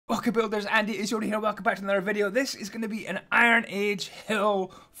Welcome builders, Andyisyoda here, welcome back to another video. This is going to be an Iron Age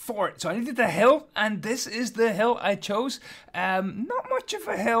hill fort. So I needed a hill, and this is the hill I chose. Not much of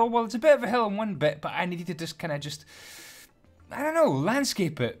a hill, well it's a bit of a hill in one bit, but I needed to just kind of I don't know,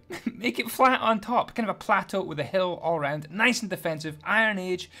 landscape it. Make it flat on top, kind of a plateau with a hill all around. Nice and defensive, Iron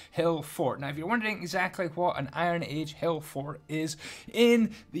Age hill fort. Now if you're wondering exactly what an Iron Age hill fort is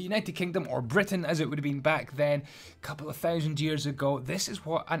in the United Kingdom, or Britain as it would have been back then, a couple of thousand years ago, this is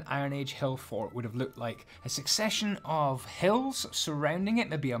what an Iron Age hill fort would have looked like. A succession of hills surrounding it,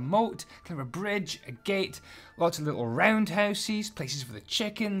 maybe a moat, kind of a bridge, a gate, lots of little roundhouses, places for the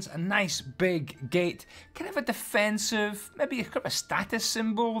chickens, a nice big gate, kind of a defensive, maybe kind of a status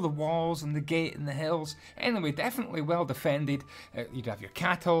symbol, the walls and the gate and the hills. Anyway, definitely well defended. You'd have your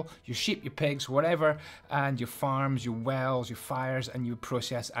cattle, your sheep, your pigs, whatever, and your farms, your wells, your fires, and you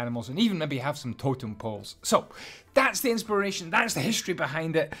process animals, and even maybe have some totem poles. So that's the inspiration, that's the history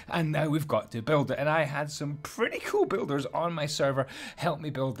behind it, and now we've got to build it. And I had some pretty cool builders on my server help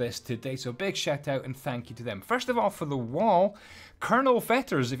me build this today, so big shout out and thank you to them. First of all, for the wall,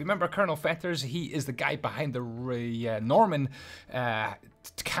 Colfeters. If you remember Colfeters, he is the guy behind the Norman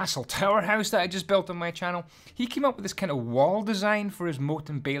castle tower house that I just built on my channel. He came up with this kind of wall design for his Moat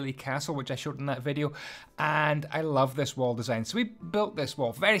and Bailey castle, which I showed in that video, and I love this wall design. So we built this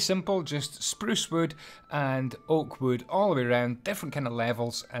wall, very simple, just spruce wood and oak wood all the way around, different kind of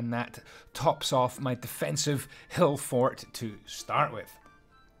levels, and that tops off my defensive hill fort to start with.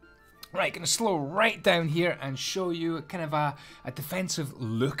 Right, going to slow right down here and show you kind of a defensive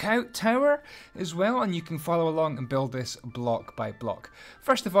lookout tower as well, and you can follow along and build this block by block.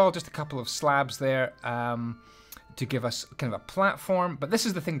 First of all, just a couple of slabs there to give us kind of a platform, but this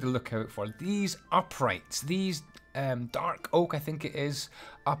is the thing to look out for. These uprights, these dark oak, I think it is,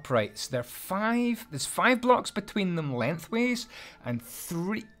 uprights. There's 5 blocks between them lengthways, and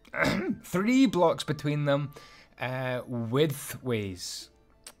 3 blocks between them widthways.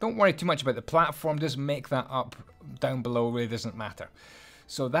 Don't worry too much about the platform, just make that up down below, really doesn't matter.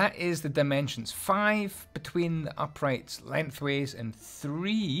 So that is the dimensions, 5 between the uprights lengthways and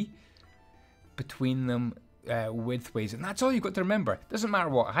 3 between them widthways. And that's all you've got to remember. Doesn't matter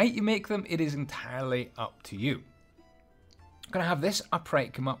what height you make them, it is entirely up to you. I'm going to have this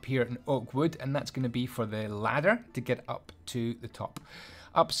upright come up here in oak wood, and that's going to be for the ladder to get up to the top.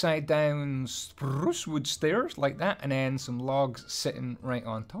 Upside down spruce wood stairs like that, and then some logs sitting right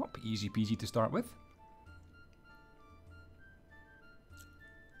on top. Easy peasy to start with.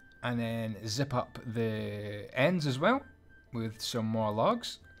 And then zip up the ends as well with some more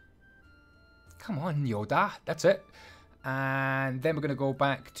logs. Come on, Yoda, that's it. And then we're going to go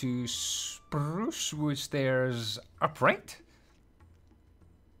back to spruce wood stairs upright.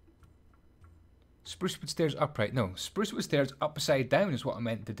 Spruce wood stairs upright. No, spruce wood stairs upside down is what I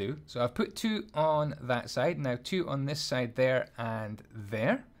meant to do. So I've put 2 on that side. Now 2 on this side there and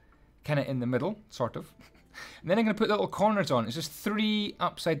there. Kind of in the middle, sort of. And then I'm going to put little corners on. It's just 3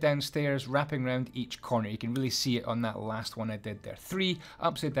 upside down stairs wrapping around each corner. You can really see it on that last one I did there. 3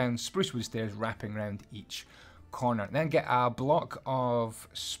 upside down spruce wood stairs wrapping around each corner. Then get a block of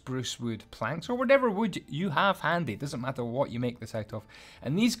spruce wood planks, or whatever wood you have handy. It doesn't matter what you make this out of.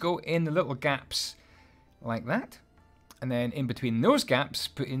 And these go in the little gaps like that. And then in between those gaps,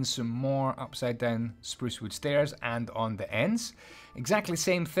 put in some more upside down spruce wood stairs, and on the ends. Exactly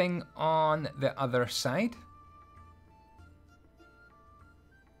same thing on the other side.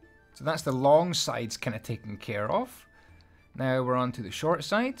 So that's the long sides kind of taken care of. Now we're on to the short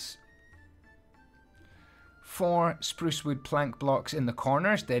sides. 4 spruce wood plank blocks in the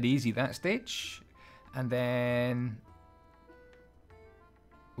corners, dead easy that stage. And then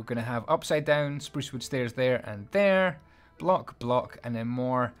we're going to have upside down spruce wood stairs there and there. Block, block, and then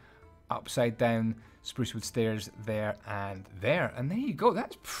more upside down spruce wood stairs there and there. And there you go,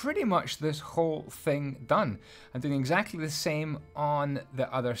 that's pretty much this whole thing done. I'm doing exactly the same on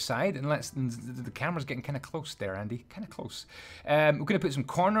the other side, unless the camera's getting kind of close there, Andy, kind of close. We're going to put some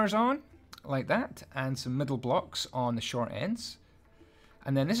corners on, like that, and some middle blocks on the short ends.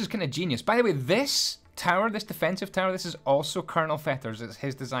 And then this is kind of genius. By the way, this tower, this defensive tower, this is also Colfeters. It's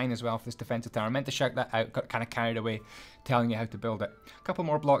his design as well for this defensive tower. I meant to shout that out, got kind of carried away telling you how to build it. A couple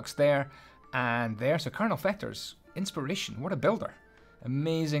more blocks there and there. So Colfeters, inspiration, what a builder.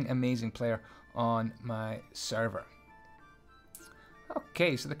 Amazing, amazing player on my server.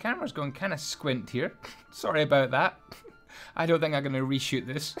 Okay, so the camera's going kind of squint here. Sorry about that. I don't think I'm going to reshoot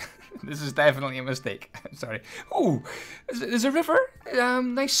this. This is definitely a mistake. I'm sorry. Oh, there's a river.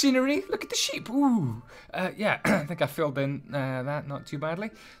 Nice scenery. Look at the sheep. Ooh. Yeah, I think I filled in that not too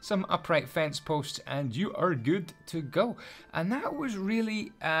badly. Some upright fence posts, and you are good to go. And that was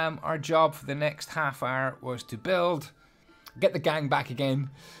really our job for the next half hour, was to build, get the gang back again.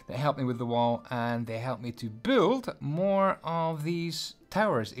 They helped me with the wall, and they helped me to build more of these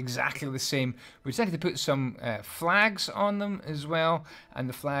towers, exactly the same. We decided to put some flags on them as well, and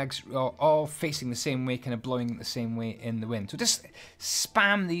the flags are all facing the same way, kind of blowing the same way in the wind. So just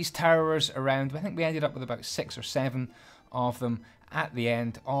spam these towers around. I think we ended up with about 6 or 7 of them at the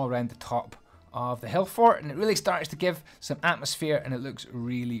end, all around the top of the hill fort, and it really starts to give some atmosphere, and it looks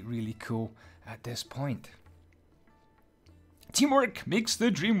really, really cool at this point. Teamwork makes the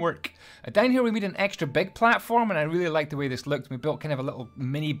dream work. Down here we made an extra big platform, and I really liked the way this looked. We built kind of a little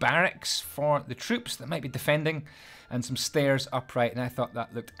mini barracks for the troops that might be defending, and some stairs upright, and I thought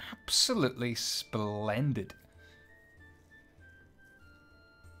that looked absolutely splendid.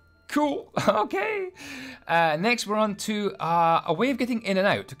 Cool. Okay. Next we're on to a way of getting in and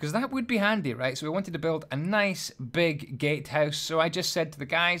out, because that would be handy, right? So we wanted to build a nice big gatehouse, so I just said to the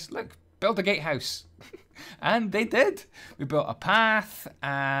guys, look, build a gatehouse. And they did. We built a path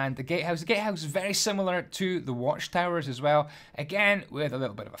and the gatehouse. The gatehouse is very similar to the watchtowers as well. Again, with a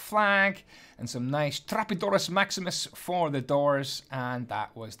little bit of a flag and some nice Trapidorus Maximus for the doors, and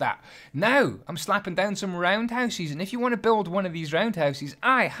that was that. Now, I'm slapping down some roundhouses, and if you want to build one of these roundhouses,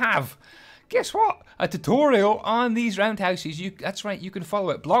 I have, guess what? A tutorial on these roundhouses. That's right, you can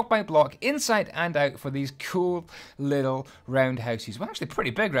follow it block by block, inside and out, for these cool little roundhouses. Well, actually pretty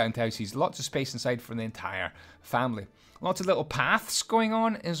big roundhouses. Lots of space inside for the entire family. Lots of little paths going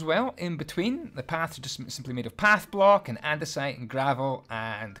on as well in between. The paths are just simply made of path block and andesite and gravel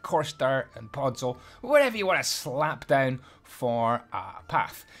and coarse dirt and podzol, whatever you want to slap down for a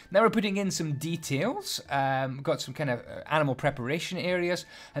path. Now we're putting in some details. We've got some kind of animal preparation areas,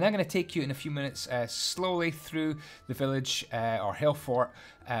 and I'm going to take you in a few minutes slowly through the village or hill fort,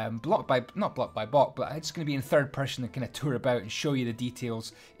 not block by block, but it's going to be in third person and kind of tour about and show you the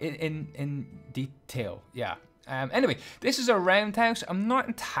details in detail. Yeah. Anyway, this is a roundhouse. I'm not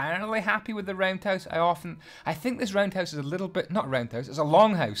entirely happy with the roundhouse. I think this roundhouse is a little bit, not a roundhouse, it's a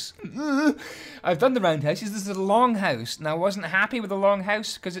longhouse. I've done the roundhouses, this is a longhouse. Now I wasn't happy with the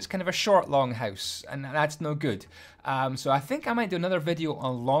longhouse because it's kind of a short longhouse, and that's no good. So I think I might do another video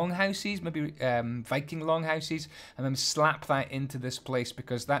on longhouses, maybe Viking longhouses, and then slap that into this place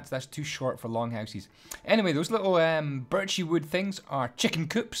because that's too short for longhouses. Anyway, those little birchy wood things are chicken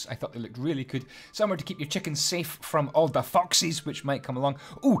coops. I thought they looked really good. Somewhere to keep your chickens safe from all the foxes which might come along.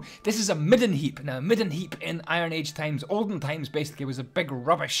 Ooh, this is a midden heap. Now, a midden heap in Iron Age times, olden times basically, was a big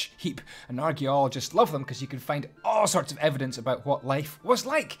rubbish heap, and archaeologists love them because you can find all sorts of evidence about what life was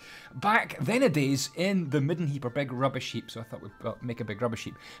like back then a days in the midden heap, or big rubbish heap. So I thought we'd make a big rubbish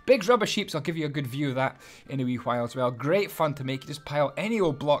heap. Big rubbish heaps, I'll give you a good view of that in a wee while as well. Great fun to make. You just pile any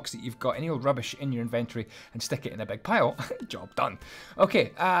old blocks that you've got, any old rubbish in your inventory, and stick it in a big pile. Job done.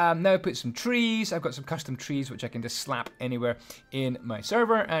 Okay, now I put some trees. I've got some custom trees which I can just slap anywhere in my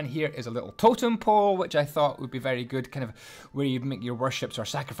server, and here is a little totem pole which I thought would be very good, kind of where you make your worships or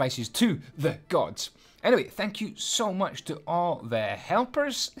sacrifices to the gods. Anyway, thank you so much to all the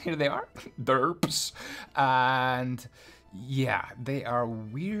helpers. Here they are, derps, and yeah, they are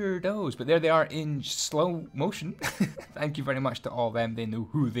weirdos, but there they are in slow motion. Thank you very much to all of them. They know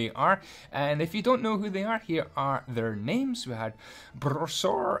who they are, and if you don't know who they are, here are their names. We had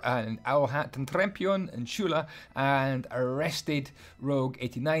Brosor and Owlhat and Trempion and Shula and Arrested Rogue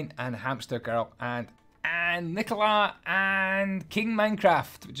 89 and Hamster Girl and Nicola and King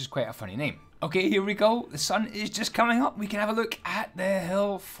Minecraft, which is quite a funny name. Okay, here we go. The sun is just coming up. We can have a look at the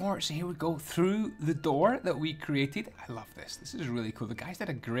hill fort. So here we go through the door that we created. I love this. This is really cool. The guys did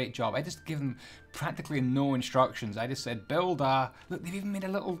a great job. I just gave them practically no instructions. I just said build a... Look, they've even made a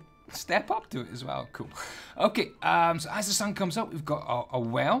little step up to it as well. Cool. Okay, so as the sun comes up, we've got a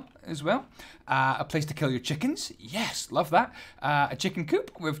well as well. A place to kill your chickens. Yes, love that. A chicken coop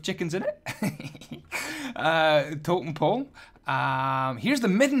with chickens in it. Totem pole. Here's the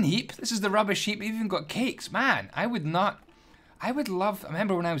midden heap. This is the rubbish heap. We've even got cakes. Man, I would love, I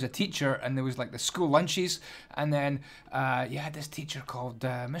remember when I was a teacher and there was like the school lunches, and then you had this teacher called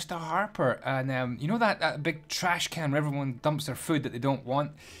Mr. Harper, and you know that big trash can where everyone dumps their food that they don't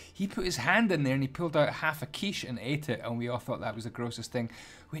want? He put his hand in there and he pulled out half a quiche and ate it, and we all thought that was the grossest thing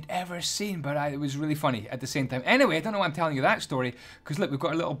we'd ever seen, but it was really funny at the same time. Anyway, I don't know why I'm telling you that story, because look, we've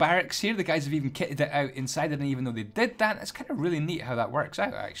got a little barracks here. The guys have even kitted it out inside, and even though they did that, it's kind of really neat how that works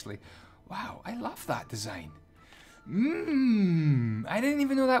out, actually. Wow, I love that design. I didn't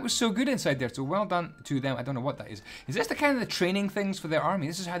even know that was so good inside there, so well done to them. I don't know what that is. Is this the kind of the training things for their army?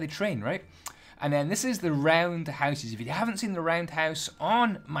 This is how they train, right? And then this is the round houses. If you haven't seen the round house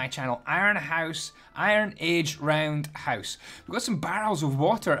on my channel, Iron Age round house. We've got some barrels of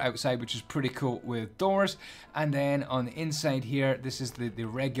water outside, which is pretty cool with doors. And then on the inside here, this is the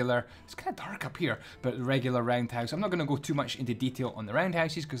regular, it's kind of dark up here, but the regular round house. I'm not gonna go too much into detail on the round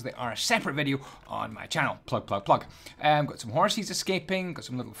houses because they are a separate video on my channel. Plug, plug, plug. Got some horses escaping, got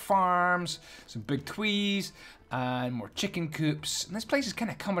some little farms, some big twees, and more chicken coops. And this place is kind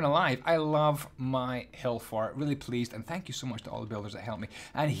of coming alive. I love my hill fort. Really pleased, and thank you so much to all the builders that helped me.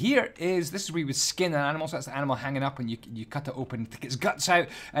 And here is, this is where you would skin an animal. So that's the animal hanging up, and you cut it open, take its guts out,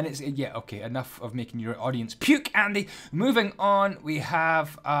 and it's, yeah, okay, enough of making your audience puke, Andy. Moving on, we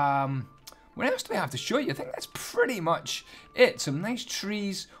have, what else do we have to show you? I think that's pretty much it. Some nice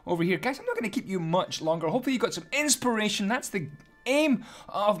trees over here. Guys, I'm not going to keep you much longer. Hopefully you got some inspiration. That's the aim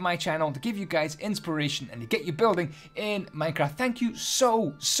of my channel, to give you guys inspiration and to get you building in Minecraft. Thank you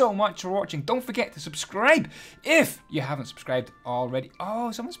so much for watching. Don't forget to subscribe if you haven't subscribed already.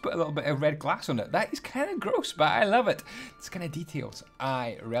 Oh, someone's put a little bit of red glass on it. That is kind of gross, but I love it. It's kind of details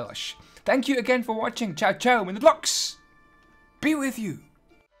I relish. Thank you again for watching. Ciao, ciao, and the blocks be with you.